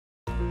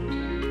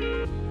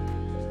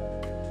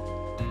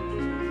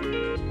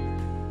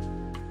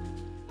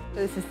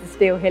This is the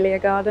Stihl Hillier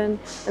Garden,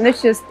 and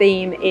this year's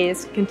theme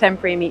is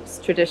contemporary meets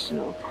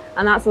traditional,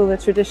 and that's all the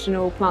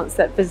traditional plants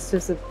that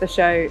visitors of the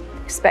show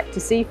expect to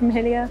see from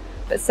Hillier,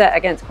 but set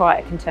against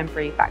quite a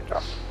contemporary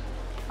backdrop.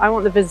 I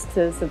want the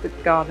visitors of the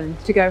garden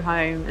to go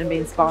home and be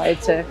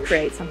inspired to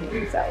create something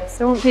themselves.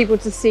 So I want people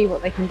to see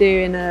what they can do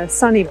in a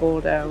sunny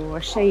border or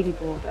a shady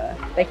border.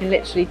 They can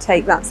literally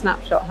take that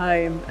snapshot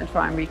home and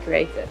try and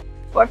recreate it.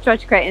 What I've tried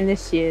to create in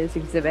this year's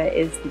exhibit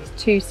is these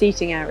two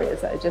seating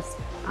areas that are just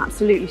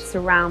absolutely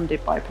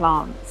surrounded by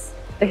plants.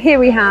 So here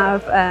we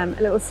have a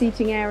little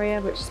seating area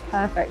which is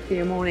perfect for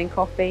your morning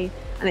coffee,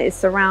 and it is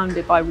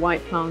surrounded by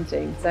white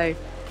planting, so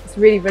it's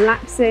really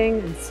relaxing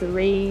and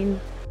serene.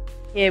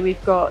 Here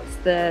we've got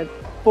the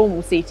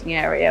formal seating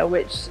area,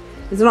 which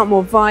is a lot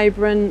more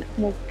vibrant,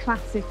 more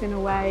classic in a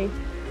way.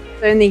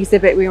 So in the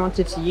exhibit we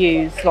wanted to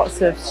use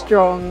lots of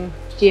strong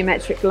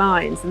geometric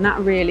lines, and that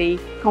really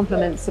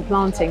complements the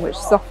planting, which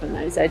soften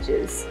those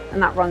edges,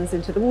 and that runs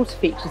into the water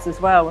features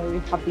as well, where we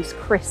have these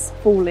crisp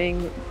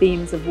falling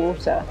beams of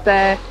water.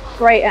 They're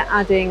great at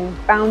adding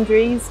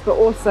boundaries, but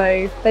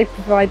also they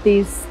provide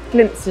these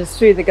glimpses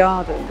through the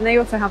garden, and they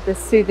also have this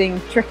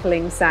soothing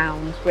trickling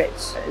sound which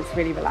is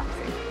really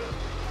relaxing.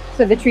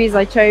 So the trees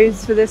I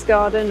chose for this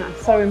garden are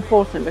so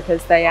important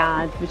because they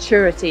add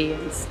maturity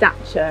and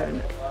stature,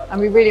 and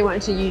we really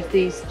wanted to use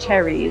these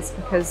cherries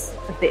because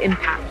of the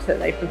impact that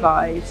they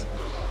provide.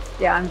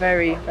 Yeah, I'm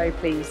very, very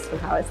pleased with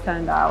how it's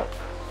turned out.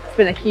 It's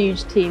been a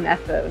huge team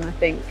effort, and I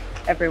think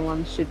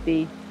everyone should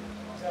be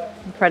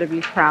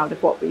incredibly proud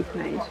of what we've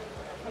made.